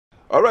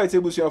All right,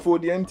 ebusia for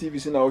ODM TV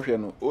si na ohwe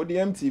no.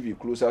 ODM TV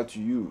closer to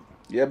you.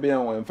 Ye be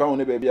an won fa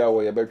won be bia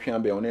wo ye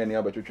betwe be won ne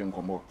abatwetwe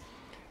nkomo.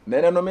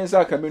 Na no mensa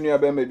aka menu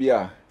aba ma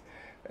bia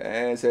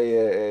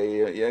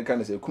say ye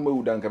kan say kuma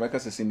wuda nka meka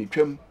sese ni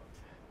twam.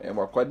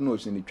 Wakwade no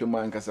si ni twam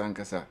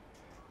ankasa.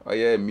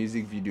 Oye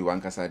music video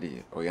ankasa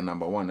de. Oye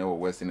number 1 e wo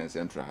Western and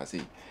Central ha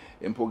say.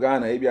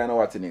 Empogana e bia na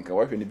watene nka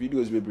wahwe ni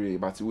videos bebre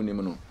but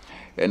wonim no.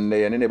 En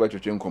ye ne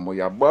betwetwe nkomo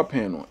ya gba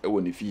pen no e wo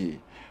ni fie.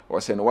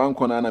 Ose no wan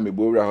kona na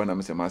mebowura ho na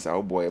me se masa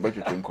wo boy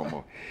betwetwe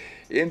nkomo.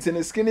 Enti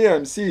ne skinny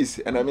MCs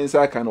and I mean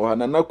saka no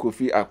na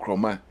Kofi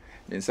Akromah.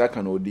 Men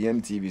saka no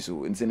ODM TV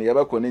so. Enti ne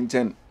yaba kone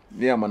nchen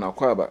ne amana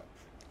akwaba.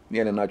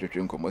 Ne na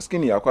twetwe nkomo.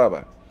 Skinny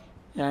akwaba.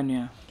 Ya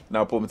nua.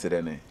 Na pom te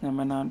de ne. Na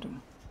manandum.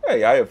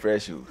 Hey, I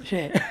fresh you.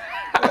 She.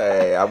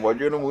 Hey,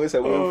 abodwo no mo se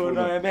wo fu. Oh,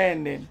 no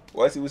bende.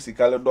 What's you see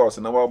color doors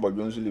na wa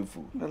abodwo nso le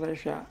fu.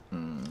 Alasha.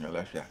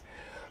 Alasha.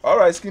 All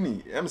right,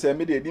 Skinny. Say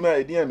me dey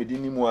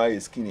me mu aye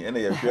Skinny. And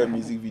you share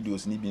music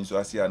videos ni bi nso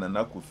ase ana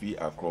na Kofi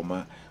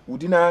Akromah.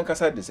 Udi na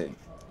ankasa de say.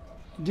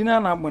 Dina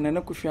na abone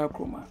na Kofi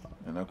Akromah.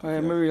 My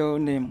real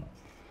name.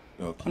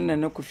 Okay.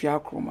 Na Kofi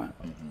Akromah.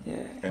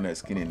 Yeah. And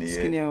Skinny ne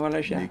Skinny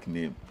Walasha.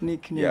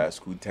 Nickname. Yeah,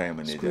 school time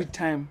and school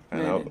time.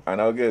 And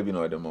I'll girl be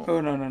no the more. Oh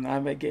no,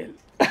 I'm a girl.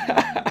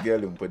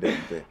 Girl important.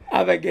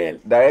 I'm a girl.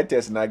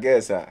 Directors na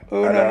guess ah.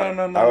 Oh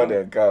no. How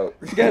the cow.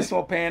 Guess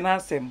for paying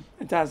asem.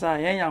 It has a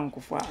young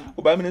kufa.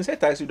 Oh, but I mean say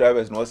taxi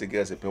drivers no say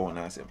girls pay one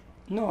asem.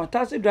 No,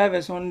 taxi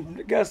drivers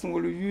on girls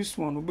will use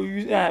one. Will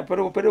use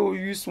will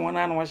use one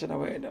and wash it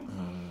away them.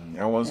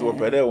 And once we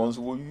pay once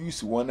we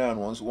use one and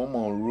once one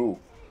more row.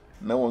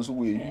 Now once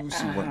we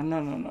use one. No.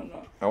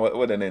 And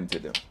what the name to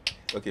them?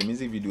 Okay,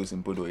 music videos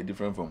in Podo are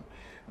different from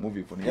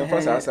movie for you.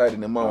 First outside in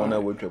the man when I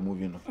watch a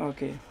movie no.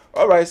 Okay.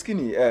 All right,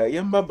 Skinny.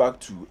 Yamba back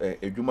to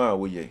Ejuma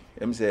Awoye.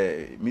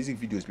 Say music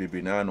videos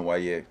baby na no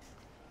why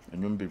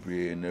Enyum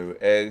baby no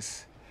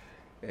X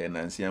and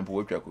Nancy Ampo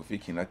watch Kofi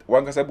King.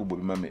 One kasa bubu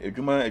bi mama.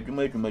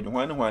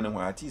 Ejuma hwan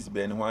artist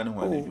be ne hwan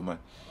Ejuma.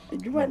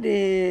 Ejuma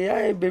de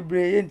ay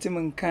bebre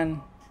yentiman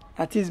kan.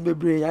 Artist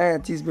bebre ay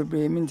artist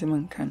bebre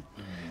mintiman kan.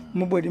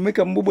 Mubodi make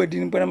a mubodi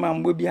ni pona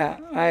mambo bia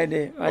ay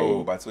de.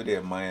 Oh, but so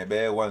there my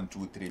be 1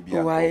 2 3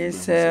 bia.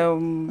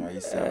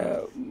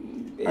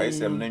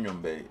 ISM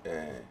nenyum be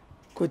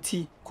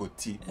Koti.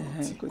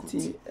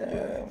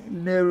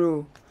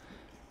 Nero.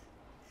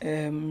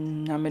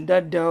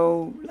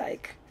 Amedado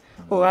like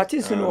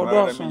artists in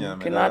Odoson,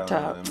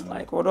 Kenata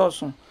like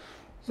Odoson.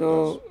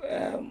 So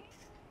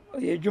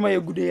Juma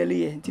you good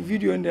earlier. The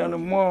video and then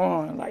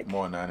more like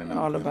more than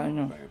all about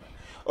you.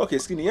 Okay,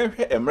 Skinny,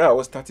 Emra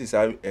was starting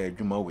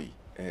Juma way.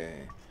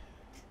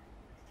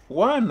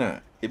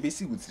 One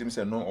ABC would seem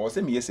say no or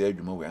say me yes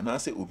Juma way and I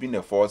say obi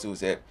na force who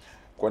say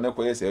Kwana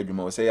kwa say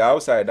Juma say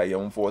outside that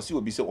young force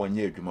will be so on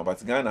year Juma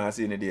but Ghana has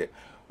in there.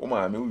 O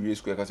ma me we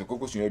square case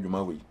koko sun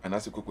Juma way and I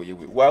say koko ye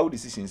way. Why would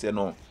decision say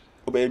no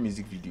obey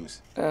music videos?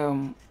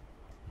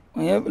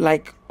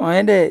 Like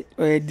on the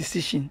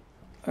decision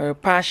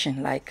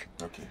passion like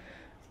okay.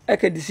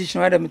 Eke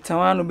decision whether me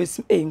tawano be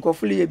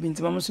nkofuli ye bi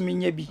ntima so me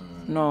nya bi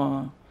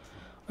no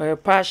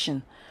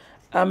passion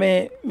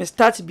me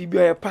start bibi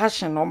or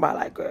passion number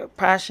like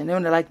passion you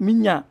know like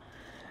minya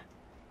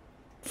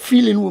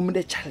feeling wo me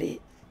de chale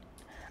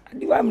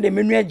adi wa me de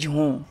menu agi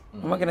ho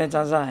mo kana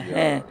taza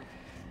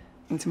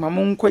ntima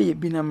mo nko ye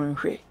bi na me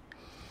hwe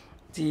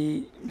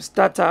ti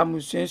starter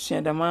mu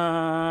sunsua da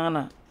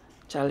mana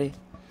chale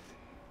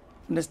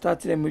the start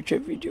the mutual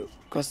video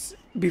because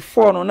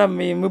before no na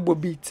me bo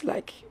beat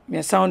like me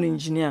a sound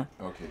engineer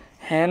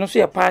okay no so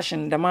your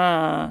passion the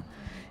ma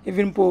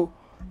even po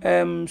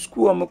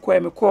school me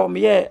call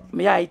me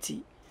IT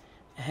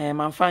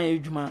man fan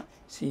edwuma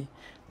see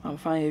man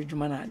fan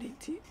edwuma na dey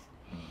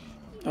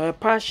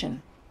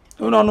passion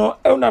no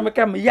na me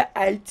ka me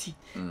IT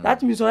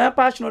that means on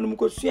passion on me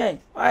ko sua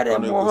I dey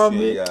mo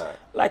me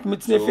like me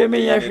tine fe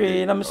me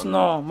yahwe na me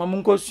no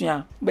mam ko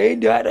sua be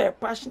dey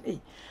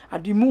passion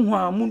adi mu ho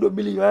a mu do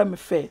believe me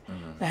fe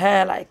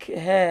like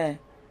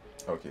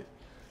okay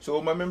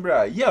so my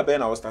member yeah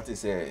ben I was starting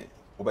say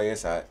oba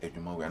yes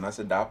edwuma we and I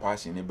said that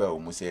passion e be o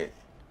mu say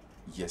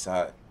yes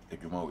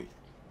edwuma we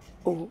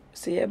oh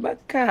say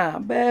back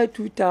by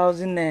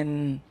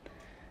 2010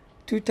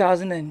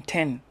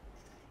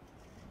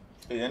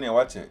 any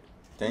what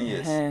 10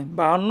 years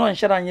but I'm not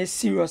sure I'm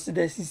serious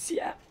this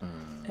year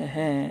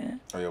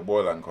oh your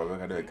ball and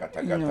cover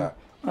kata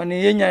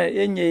oni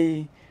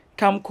yenye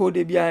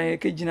camcode bia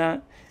ke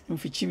gina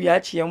mfichi bi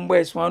achi yam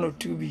boys 1 or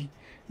 2 bi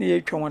na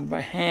ye twa one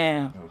by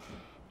hand okay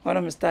when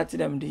I started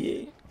them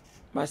the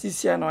but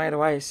this year no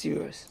why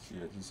serious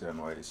this year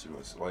no why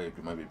serious why you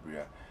ma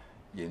bebria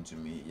yen to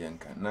me yen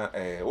kan na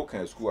what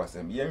kind of school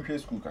asem yen hwe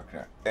school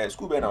kakra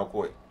school be na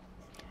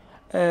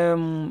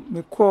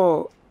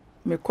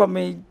ko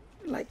me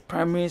like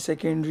primary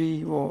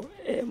secondary or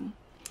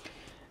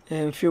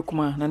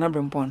Akromah na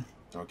Brempon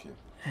okay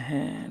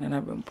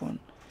na Brempon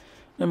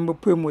na mbo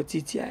pemo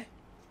TTI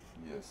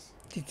yes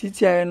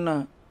TTI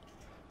na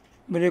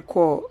me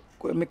ko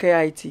me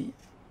IT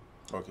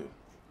okay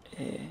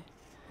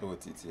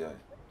TTI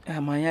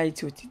My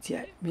IT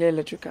OTTI, be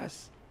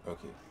electricals.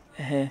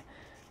 Okay.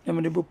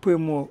 I'm the pay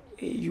more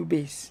U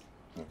base.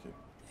 Okay.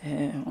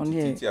 On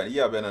the TTI,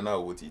 yeah, ben now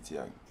what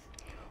TTI?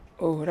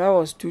 Oh, that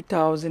was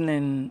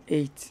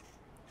 2008.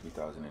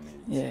 2008.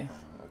 Yeah.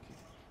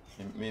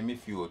 Okay. Me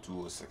few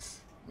 206.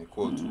 Me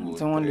call 203.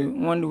 So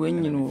one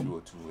when you know.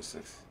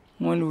 206.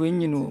 One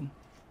when you know.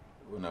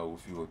 When I will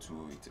feel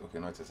 208. Okay,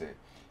 not to say.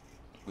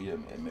 We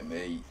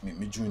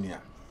me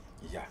junior.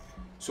 Yeah.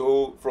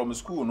 So from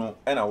school no,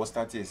 and I was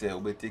starting to say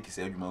we take his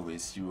education very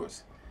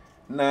serious.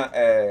 Now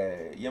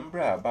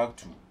yembra back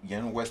to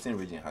yen Western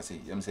region has say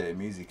yem say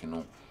music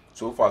no.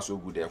 So far so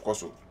good there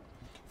koso.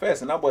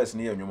 First na boys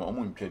near nyoma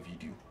omo ntwa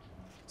video.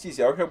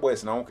 See I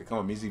boys na won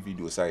keka music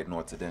video side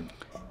not then.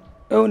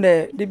 Oh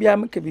the bia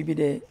make bibi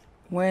there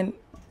when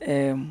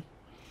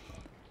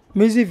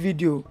music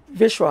video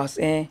visuals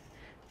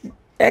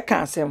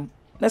can sem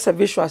na say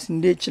visuals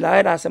ndey chila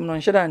I asem no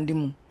nheda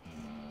ndimu.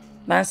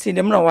 Na see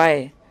dem no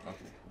why.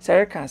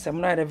 Say can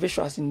sem na the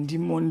visuals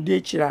ndimu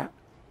ndey chila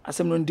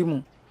asem no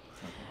ndimu.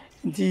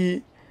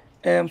 The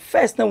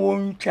first na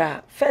won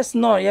twa first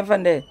no ye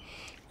van the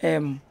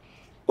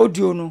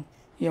audio no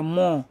ye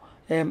more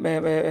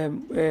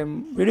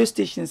radio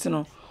stations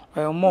no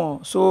more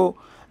so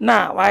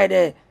now why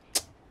the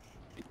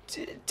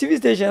TV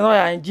station no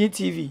ya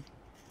GTV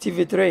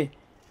TV3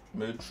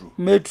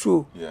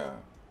 Metro yeah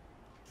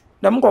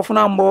dem go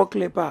funa mbo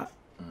clip a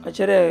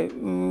chere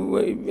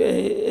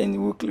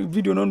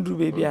video no do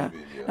baby a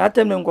that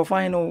time dem go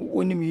find no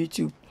on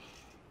YouTube.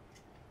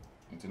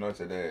 No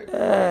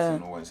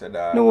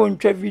one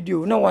try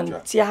video, no one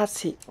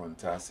tiase.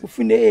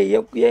 Ufine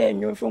ye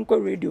nyofon ko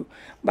radio.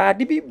 But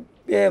the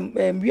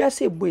we are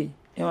say boy,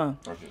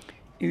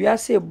 we are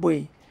say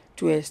boy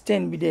to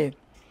extend be there.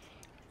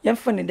 Yam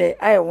funny there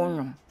I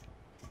won.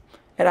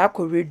 Era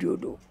ko radio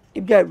do.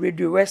 If you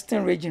radio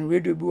Western region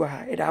radio bi wa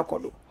ha era ko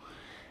do.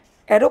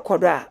 Era ko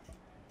do a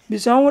bi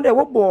so won dey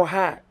wo bo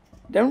ha.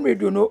 Dem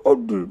radio no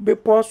odu be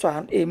pause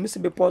an miss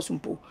be pause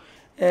mpo.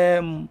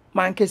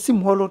 Man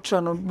kesim holo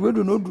trano we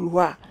do no do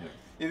wa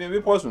even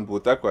we person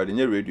put akwa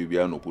the radio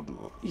bia no podu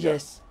ho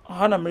yes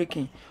on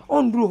American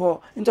on do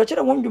ho into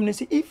chere won dwom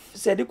say if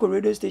said the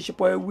radio station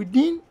boy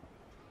within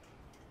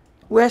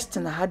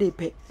Western had they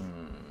pay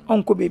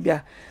onko baby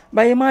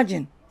but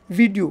imagine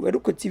video we do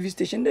TV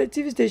station the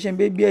TV station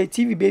baby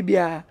TV baby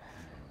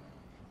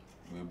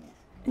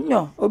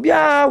no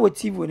obia wo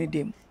TV woni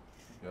dem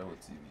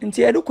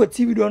nti e do ko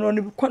TV do no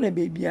no kona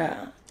baby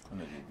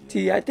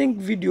I think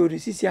video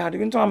this is had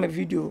going to have a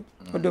video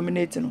or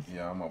dominating.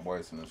 Yeah, my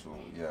boys so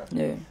yeah.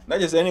 Yeah. Not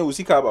just any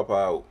usika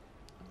papa.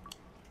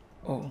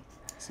 Oh.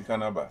 Sika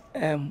naba.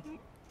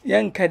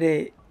 Young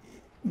kade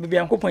bibi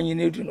ankopon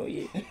yene du no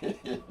ye.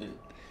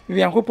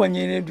 Bibi ankopon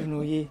yene du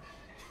no ye.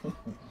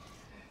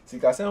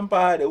 Sika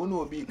sempa de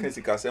wonu obi ka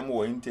sika sem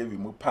wo interview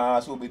mu pa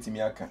so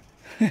betimi aka.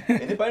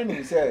 Anybody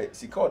nim say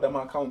sika odam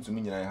account mu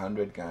nyina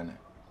 100 Ghana.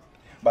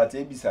 But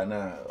ebisa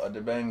na the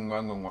bang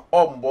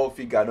ball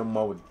figure no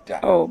more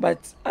that. Oh, but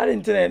I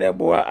didn't tell that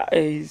boy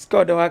is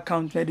called the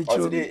account ready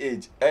to the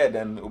age.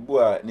 Then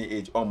boy ni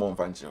age more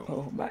functional.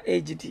 Oh, but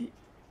age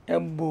the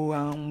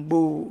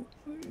bo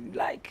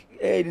like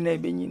na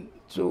benin.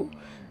 So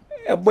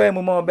a boy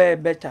more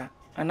better.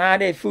 And I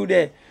they feel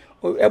there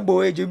a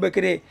boy age you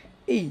be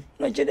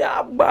no chede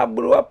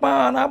ababro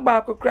apa na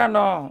ba kokra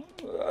no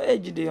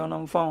age dey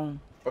on phone.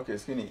 Okay,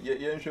 skinny.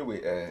 You show we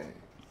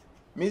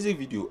music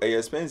video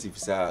expensive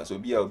sir so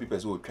be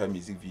person will try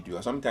music video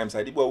sometimes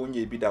I dey bo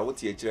wonye bi da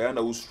what e kire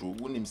na wo suru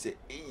wonim say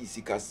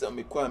sika sam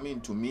me kwa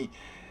mean to me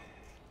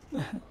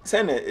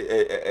send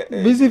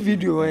music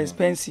video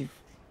expensive.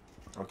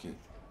 Okay,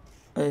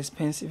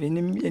 expensive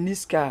any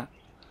scar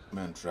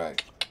man try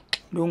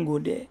don't go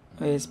there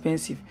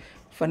expensive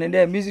for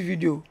the music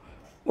video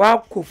wa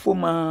ko for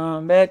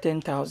ma be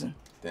 10,000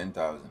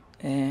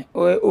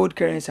 old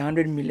currency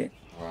 100 million.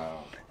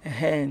 Wow.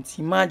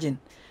 Imagine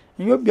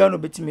you be on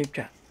betime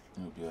twa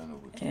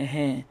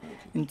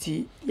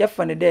nti ya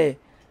fane there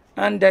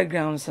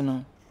underground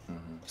no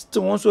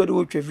still one so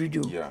do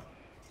video yeah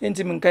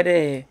nti minka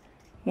there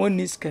one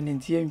is can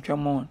nti ntwa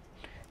mon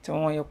so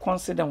one you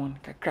consider one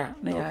kakra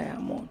na ya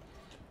mon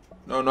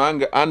no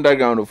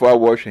underground for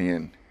washing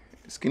yen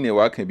skinny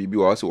wa kan bibi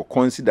wa so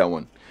consider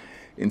one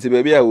nti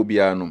baby a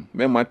obi anu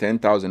me ma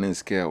 10,000 in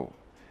scale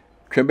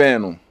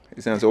tweben no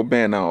sense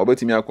oben na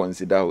obetimi a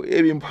consider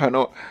ebi mpa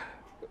no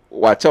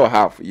watch out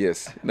half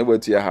yes never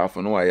to half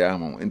no I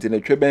am into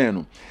the tweben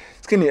no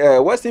skinny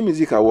Western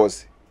Music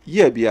Awards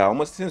year bia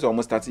almost since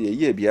almost started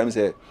year bia am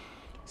say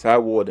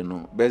award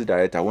no best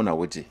director won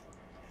awoje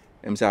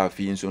em say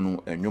afi so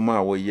no enwuma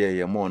a wo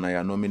ye mo na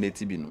ya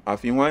nominate bi no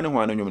afi hwan ne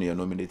hwan no nwuma ya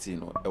nominate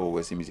no e wo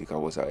Western Music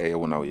Awards e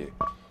won awo ye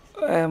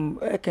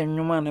e kan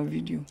nwuma na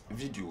video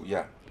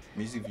yeah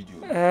music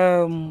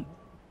video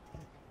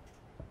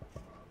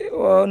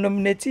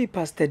nominate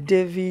Pastor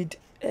David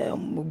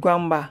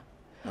Gwamba.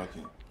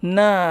 Okay.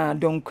 Na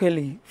Don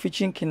Quelly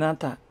featuring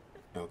Kinata.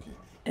 Okay.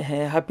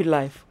 Happy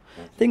Life.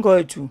 Okay. Think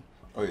all two.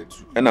 Oh yeah,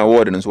 two. And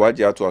award and so what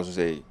you have to also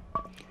say.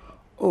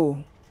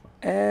 Oh,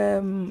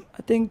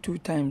 I think 2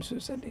 times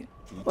was a day.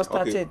 What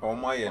started?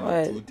 Okay,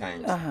 my 2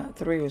 times.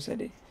 3 was a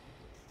day.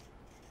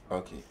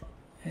 Okay.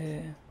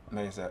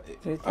 Nice.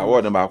 I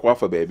want them back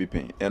for baby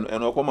pain. And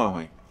Akromah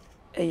when?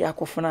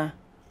 Akromah.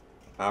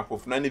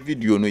 Akromah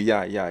video no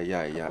yeah.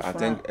 I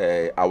think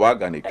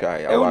awaga ne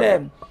try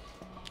awaga.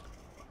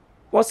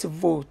 What's a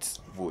vote?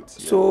 Vote.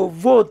 So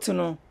vote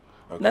no.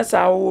 That's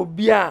how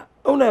be a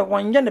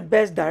one the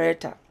best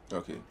director.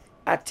 Okay.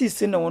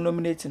 Artist no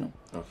nominate no.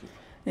 Okay.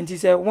 And he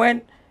said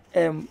when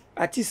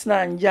artist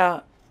na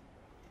nja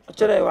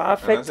actually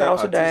affect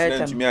also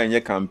director. To me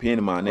anya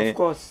campaign man. Of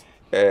course.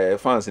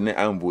 Fans ne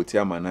am vote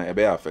ya man e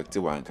be affect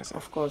one kasa.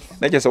 Of course.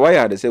 Na just why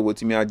I say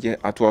what me age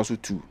ato so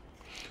 2.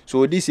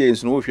 So this year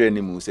is no hwe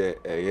anim say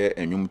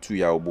enwum 2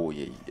 ya obo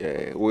ye.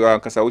 We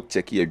ankasa wo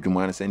check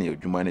adwuma na say na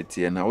adwuma ne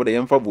tie na wo de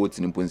yemfa vote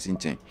ni ponsi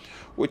nchen.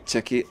 Wo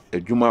check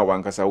adwuma wa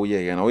ankasa wo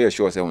ye na wo ye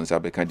sure say won sa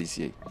be ka this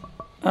year.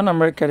 An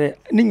America de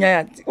ni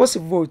nya what's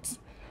vote?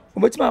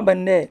 Obetima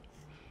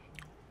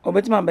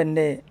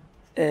bande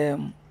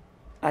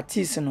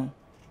artist no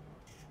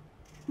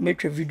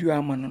make video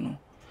amano no.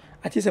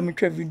 Artist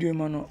make video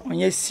man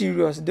onye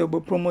serious they will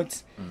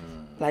promote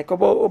like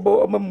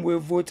obo we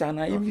vote and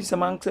if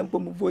some example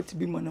vote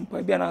be man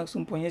mpa bia na so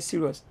mponye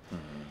serious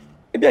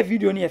e bia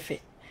video ni efe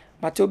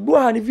but obo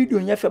ha ni video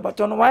ni efe but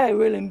on why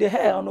well in the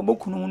hell no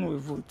bokunu no we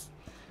vote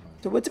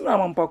to wetin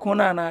na mpa ko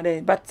na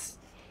there but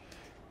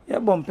ya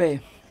bompe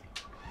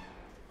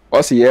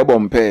Osi ye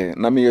bompe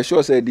na me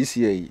sure say this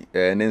year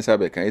nensa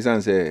be kan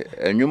isan say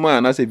enwuma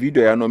na say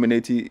video ya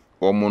nominate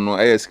omo no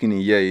aye skin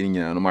ye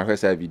nyina no ma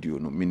hwesa video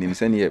no minim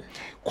say ne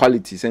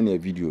quality say ne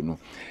video no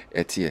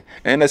etie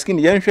na skin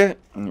ye nhwe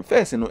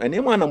first no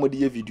enema na mode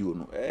ye video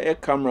no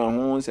camera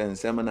ho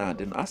sensem na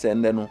ade no asa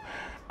ende no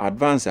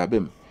advance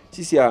abem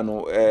sisi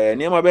ano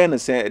enema be ne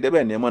say de be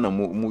enema na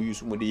mu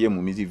use mode ye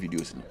mu music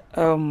videos no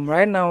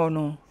right now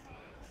no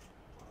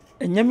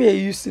enyame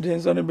ye use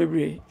students on the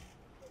baby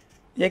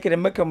ye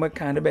can make a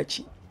kind of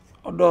bechi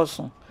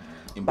odoso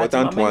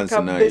important ones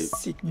na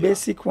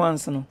basic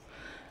ones no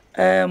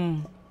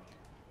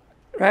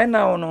right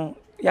now no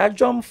ya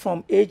jump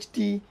from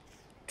HD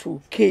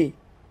to K.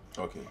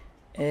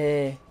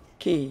 Okay.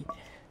 K.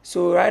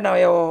 So right now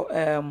you're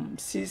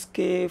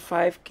 6K,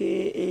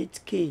 5K,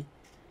 8K.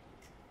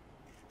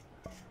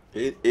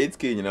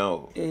 8K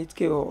now.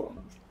 8K or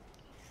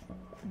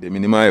the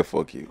minimum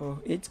 4K. Oh,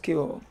 8K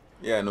or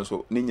yeah, no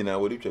so ni nyina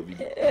what you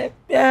video.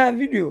 Yeah,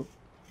 video.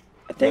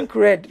 I think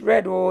red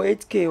or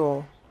 8K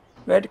or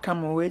red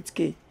camera or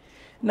 8K.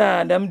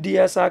 Nah, them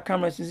DSLR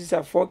cameras is a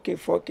 4K,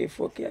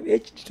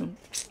 HD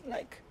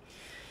like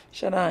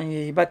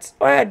shana but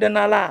oh the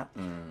nala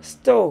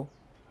still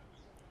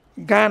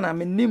Ghana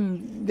me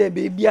nim the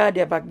baby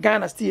there but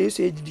Ghana still use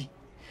HD.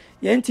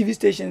 Your TV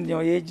stations they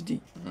are HD.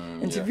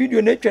 And the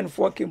video net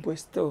 4K but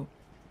still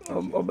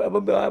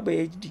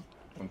HD.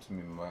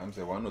 I'm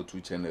say 1 or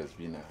 2 channels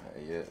been a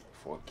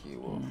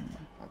 4K or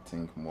I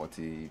think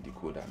multi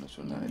decoder no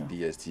so na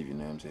DSTV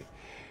no I'm say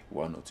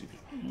 1 or 2.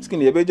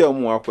 Skin ye beja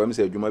mu akọ am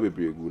say adwuma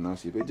bebregu na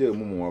so ye beja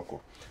mu akọ.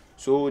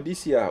 So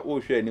this year o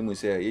hwe ani mu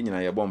say ye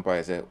nyina ye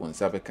bompa say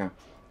onsa beka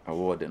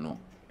award no.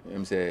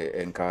 Em say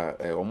enka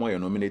omo ye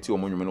nominate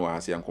omo nwume no wa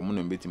hase ankomo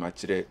no betima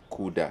kire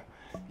kuda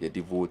ye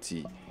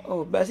devotee.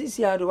 Oh, but this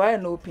year do I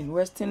no open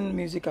Western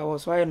Music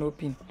Awards why no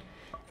open.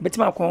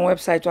 Betima ko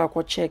website to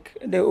akọ check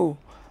the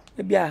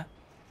bia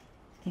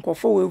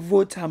nkofo we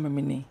vote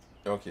amemene.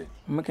 Okay.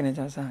 Making it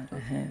as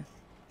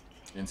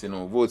nti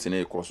no vote na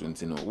ekoso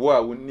nti no wo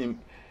a wonim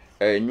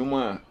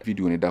enwuma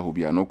video ne da ho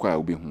bia no kwa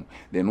obehu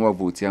then wo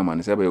vote ama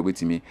ne sebe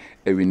obetimi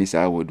ewini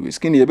sa award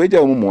skin ye beja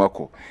omumu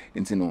akọ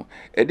nti no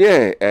e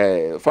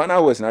de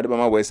final words na de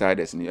bama west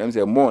side ni em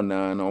say more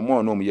na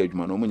more no mu ye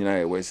adwuma no mu nyina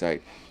ye west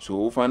side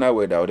so final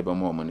word da de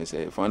bama mo ne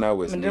say final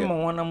words ne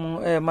mo wona mu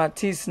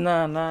Matis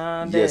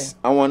na de yes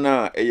I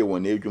wanna eye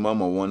wona adwuma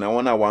ma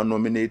wona I wanna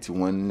nominate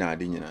one na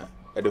de nyina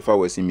e de fa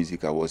West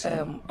Music Awards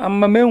am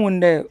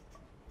menwunde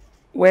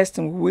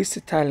Western waste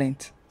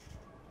talent.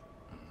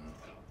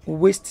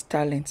 Waste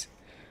talent.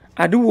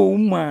 I do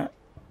woman.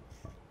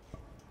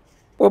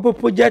 Obo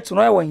project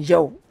no I wan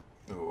yo.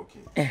 Oh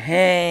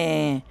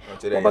okay.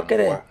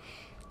 Obakere.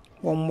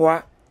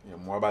 Womwa. Yeah,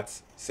 more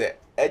but say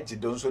edge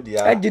don so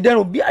dia. Edge den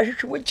obi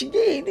ahwehwe wachi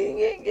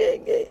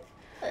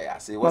I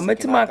say what's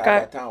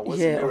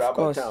yeah, of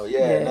course.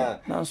 Yeah.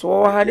 Now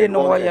so how they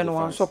know why you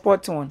no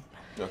support one.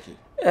 Okay.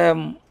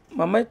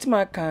 Mama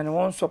tima kan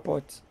one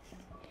support.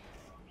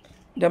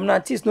 Them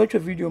artists no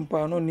video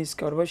mpa no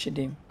niska or wash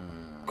them.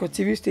 Cause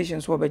TV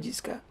stations were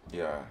bajiska.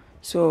 Yeah.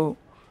 So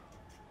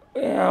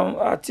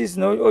artists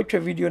no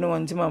video no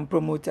one man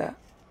promoter.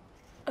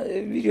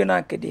 Video na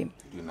academy.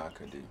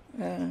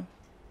 Yeah.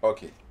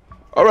 Okay.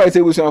 All right,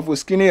 we say for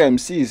skinny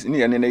MCs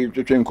ni ane na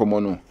twetwe nkomo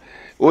no.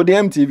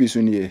 ODM TV so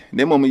nie.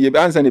 Na mom ye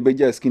answer ne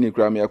beja skinny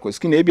kra me akọ.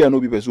 Skinny e bia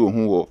no bi pese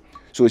ohun wo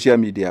social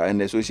media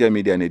and social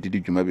media na didi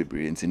dwuma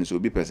bebre ntini so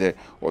bi pese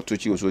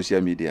otochi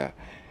social media.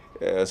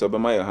 So by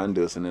my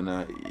handles and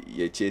na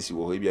ye chase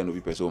wo bia no bi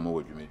pese o ma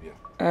wadwuma bia.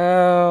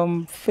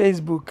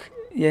 Facebook,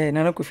 yeah,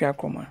 Nana Kofi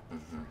Akromah.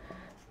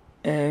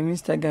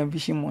 Instagram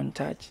Vision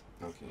Montage.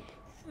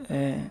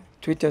 Okay.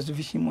 Twitter's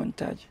Vision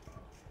Montage.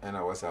 And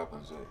what's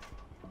happened, so?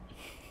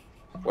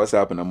 What's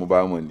happened?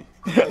 Mobile money.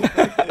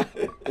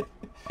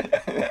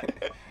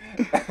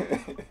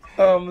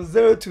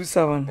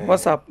 027.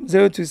 WhatsApp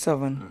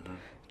 027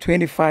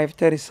 25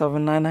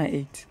 37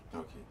 998.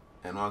 Okay.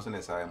 And also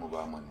let's say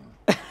mobile money.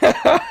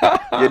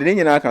 You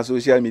didn't know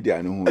social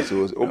media no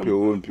so open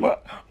your own people.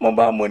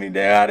 Mobile money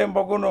they are in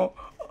Bogono.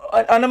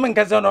 And I'm in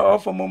Kazano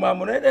offer mobile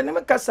money. And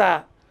I'm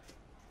Kasa.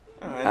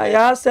 I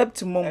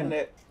accept mom.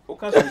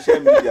 Okay, social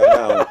media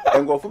now.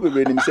 And go for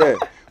baby say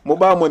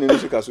mobile money no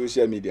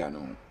social media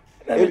no.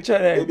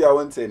 Maybe I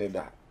won't say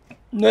that.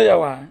 No, you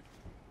are.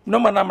 No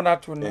man, I'm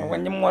not when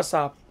you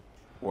WhatsApp.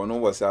 One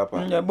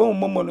WhatsApp. Yeah, boom,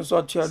 Momo, so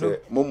you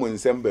Momo in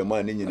Sember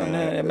man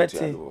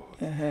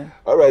in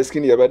all right,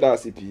 skinny, about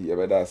CP,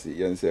 about that,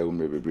 yes,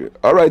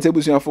 all right,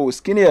 table for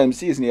skinny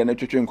MCs near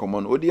Netrin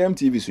Common, or the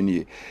MTV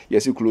Sunni.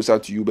 Yes, you closer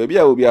to you, baby.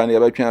 I will be an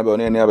ever chamber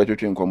and never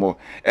Netrin Common.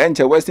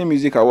 Enter Western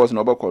music, I was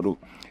no Bacodo.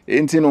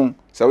 Ain't no,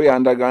 so we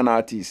underground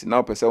artists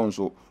now, person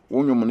so,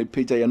 woman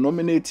picture you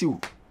nominate you.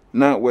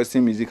 Now,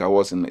 Western music, I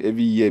was in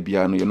every year,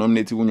 piano, you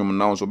nominate woman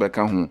now, so back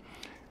home.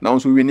 Now,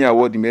 so we near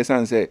award the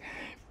Mason say.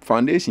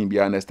 Foundation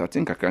behind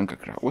starting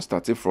kakra what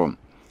started from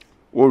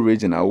all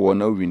region award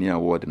now winning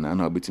award na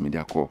na bit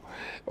media call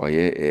or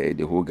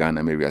the whole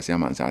Ghana area say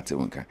man sat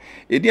wonka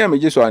e dia me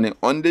just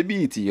on the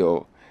beat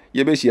yo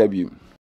ye be share bi